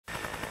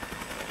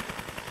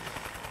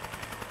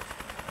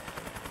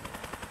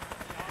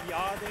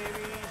या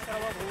देवी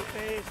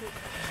सर्वभूतेषु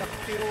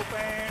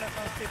शक्तिरूपेण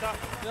संस्थिता।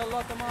 या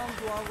अल्लाह तमाम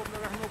दुआओं को अपने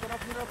रहमों कर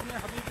अपने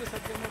हबीब के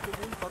सदक़े में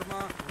कबूल फरमा।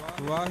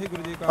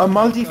 वाहिगुरु जी का। A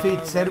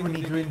multi-faith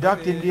ceremony to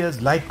induct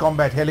India's light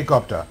combat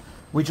helicopter,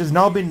 which has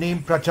now been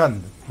named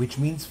Prachand, which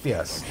means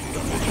fierce.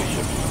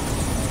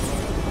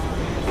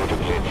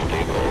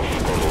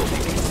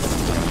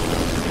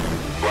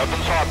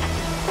 Weapons hot.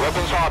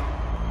 Weapons hot.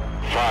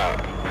 Fire.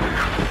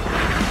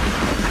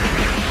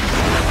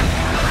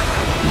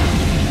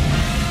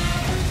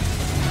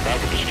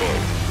 Target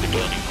destroyed.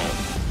 Returning home.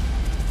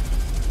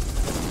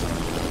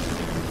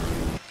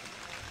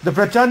 The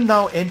Prachand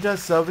now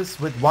enters service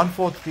with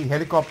 143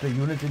 helicopter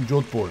unit in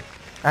Jodhpur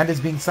and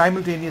is being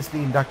simultaneously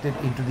inducted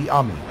into the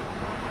army.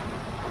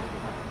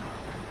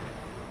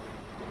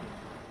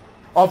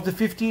 Of the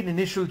 15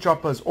 initial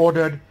choppers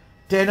ordered,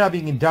 10 are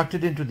being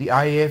inducted into the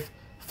IAF,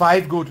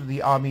 5 go to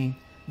the army.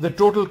 The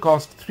total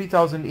cost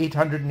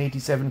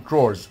 3,887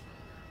 crores.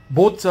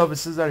 Both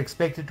services are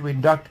expected to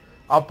induct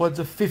upwards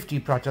of 50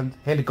 Prachand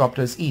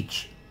helicopters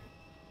each.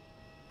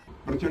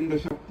 प्रचंड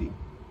शक्ति,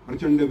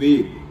 प्रचंड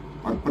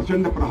वेग और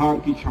प्रचंड प्रहार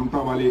की क्षमता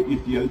वाले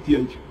इस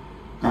LCH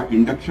का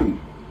इंडक्शन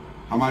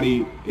हमारी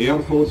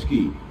एयरफोर्स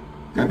की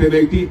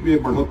कैपेबिलिटीज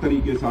में बढ़ोतरी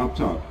के साथ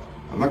साथ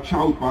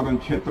रक्षा उत्पादन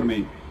क्षेत्र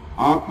में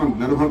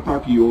आत्मनिर्भरता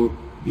की ओर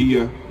भी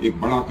यह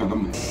एक बड़ा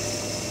कदम है।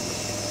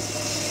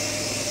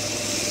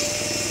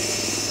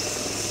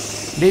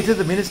 Later,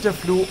 the minister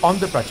flew on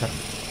the Prachand.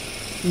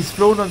 He's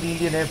flown on the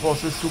Indian Air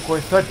Force's Sukhoi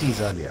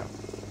 30s earlier.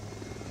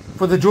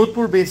 For the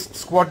Jodhpur-based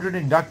squadron,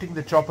 inducting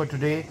the chopper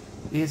today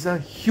is a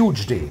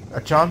huge day,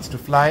 a chance to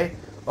fly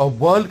a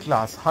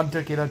world-class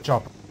hunter-killer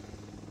chopper.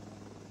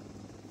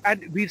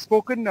 And we've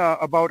spoken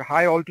about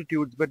high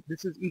altitudes, but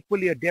this is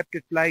equally adept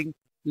at flying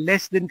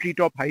less than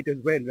treetop height as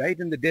well, right?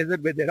 In the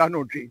desert where there are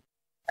no trees.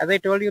 As I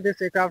told you,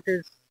 this aircraft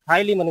is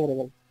highly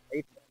maneuverable.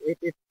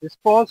 It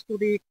responds to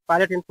the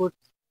pilot inputs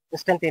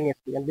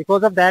instantaneously, and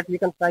because of that we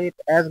can fly it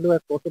as low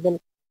as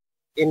possible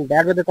in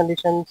bad weather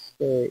conditions,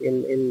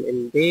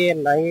 in day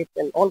and night,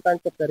 and all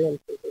kinds of terrain.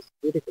 It's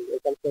beautiful in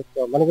terms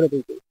of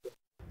maneuverability.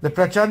 The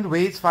Prachand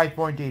weighs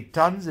 5.8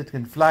 tons. It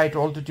can fly at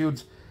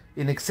altitudes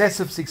in excess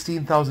of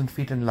 16,000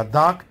 feet in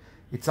Ladakh.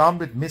 It's armed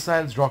with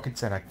missiles,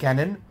 rockets and a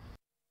cannon.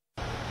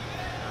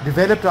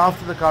 Developed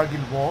after the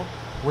Kargil war,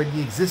 when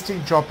the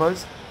existing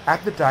choppers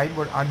at the time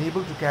were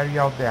unable to carry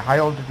out their high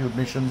altitude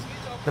missions,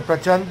 the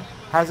Prachand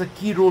has a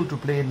key role to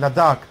play in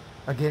Ladakh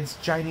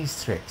against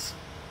Chinese threats.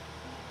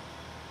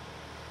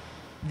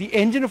 The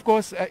engine, of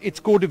course, it's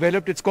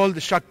co-developed. It's called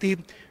the Shakti.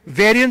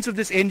 Variants of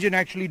this engine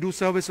actually do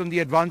service on the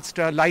advanced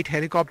light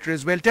helicopter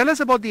as well. Tell us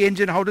about the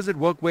engine. How does it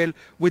work well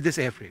with this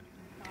airframe?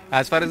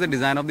 As far as the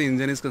design of the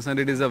engine is concerned,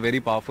 it is a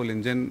very powerful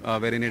engine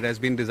wherein it has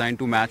been designed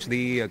to match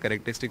the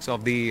characteristics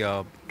of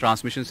the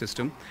transmission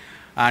system,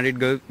 and it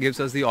gives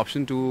us the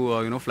option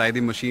to fly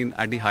the machine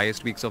at the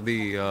highest peaks of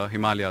the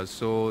Himalayas.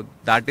 So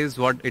that is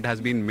what it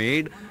has been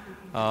made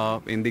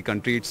in the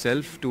country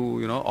itself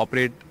to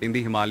operate in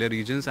the Himalaya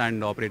regions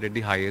and operate at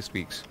the highest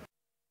peaks.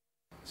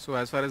 So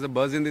as far as the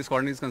buzz in the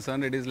squadron is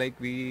concerned, it is like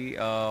we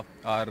are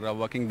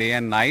working day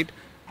and night,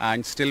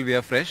 and still we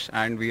are fresh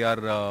and we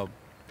are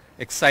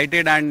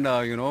excited, and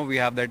we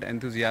have that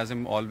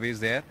enthusiasm always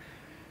there.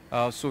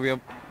 So we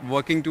are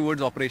working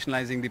towards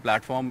operationalizing the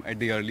platform at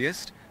the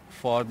earliest.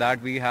 For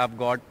that we have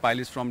got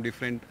pilots from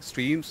different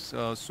streams,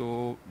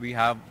 so we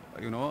have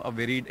a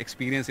varied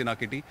experience in our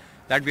kitty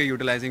that we are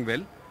utilizing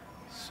well.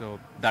 So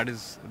that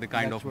is the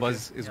kind of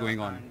buzz is going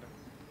on.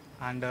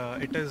 And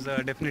it is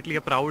definitely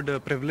a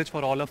proud privilege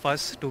for all of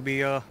us to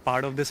be a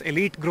part of this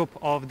elite group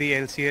of the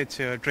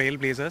LCH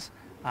Trailblazers,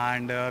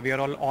 and we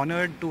are all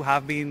honored to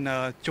have been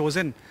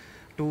chosen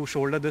to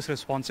shoulder this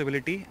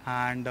responsibility,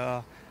 and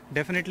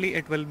definitely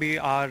it will be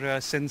our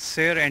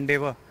sincere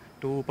endeavor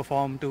to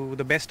perform to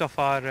the best of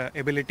our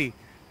ability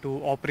to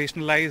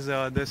operationalize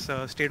this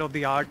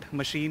state-of-the-art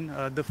machine,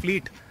 the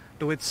fleet,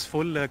 to its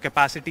full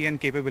capacity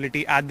and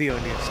capability at the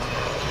earliest.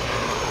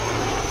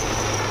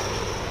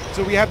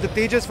 So we have the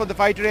Tejas for the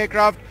fighter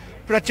aircraft,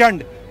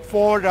 Prachand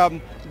for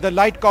the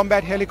light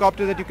combat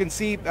helicopter that you can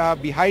see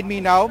behind me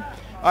now.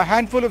 A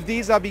handful of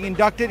these are being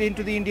inducted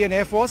into the Indian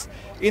Air Force.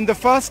 In the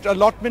first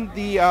allotment,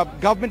 the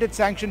government had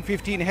sanctioned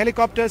 15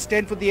 helicopters,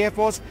 10 for the Air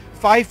Force,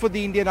 5 for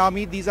the Indian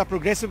Army. These are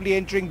progressively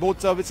entering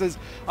both services.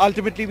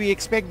 Ultimately, we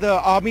expect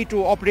the Army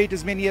to operate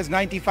as many as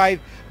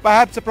 95,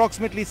 perhaps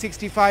approximately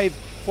 65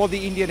 for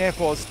the Indian Air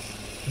Force.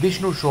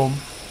 Vishnu Shom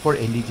for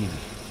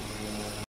NDTV.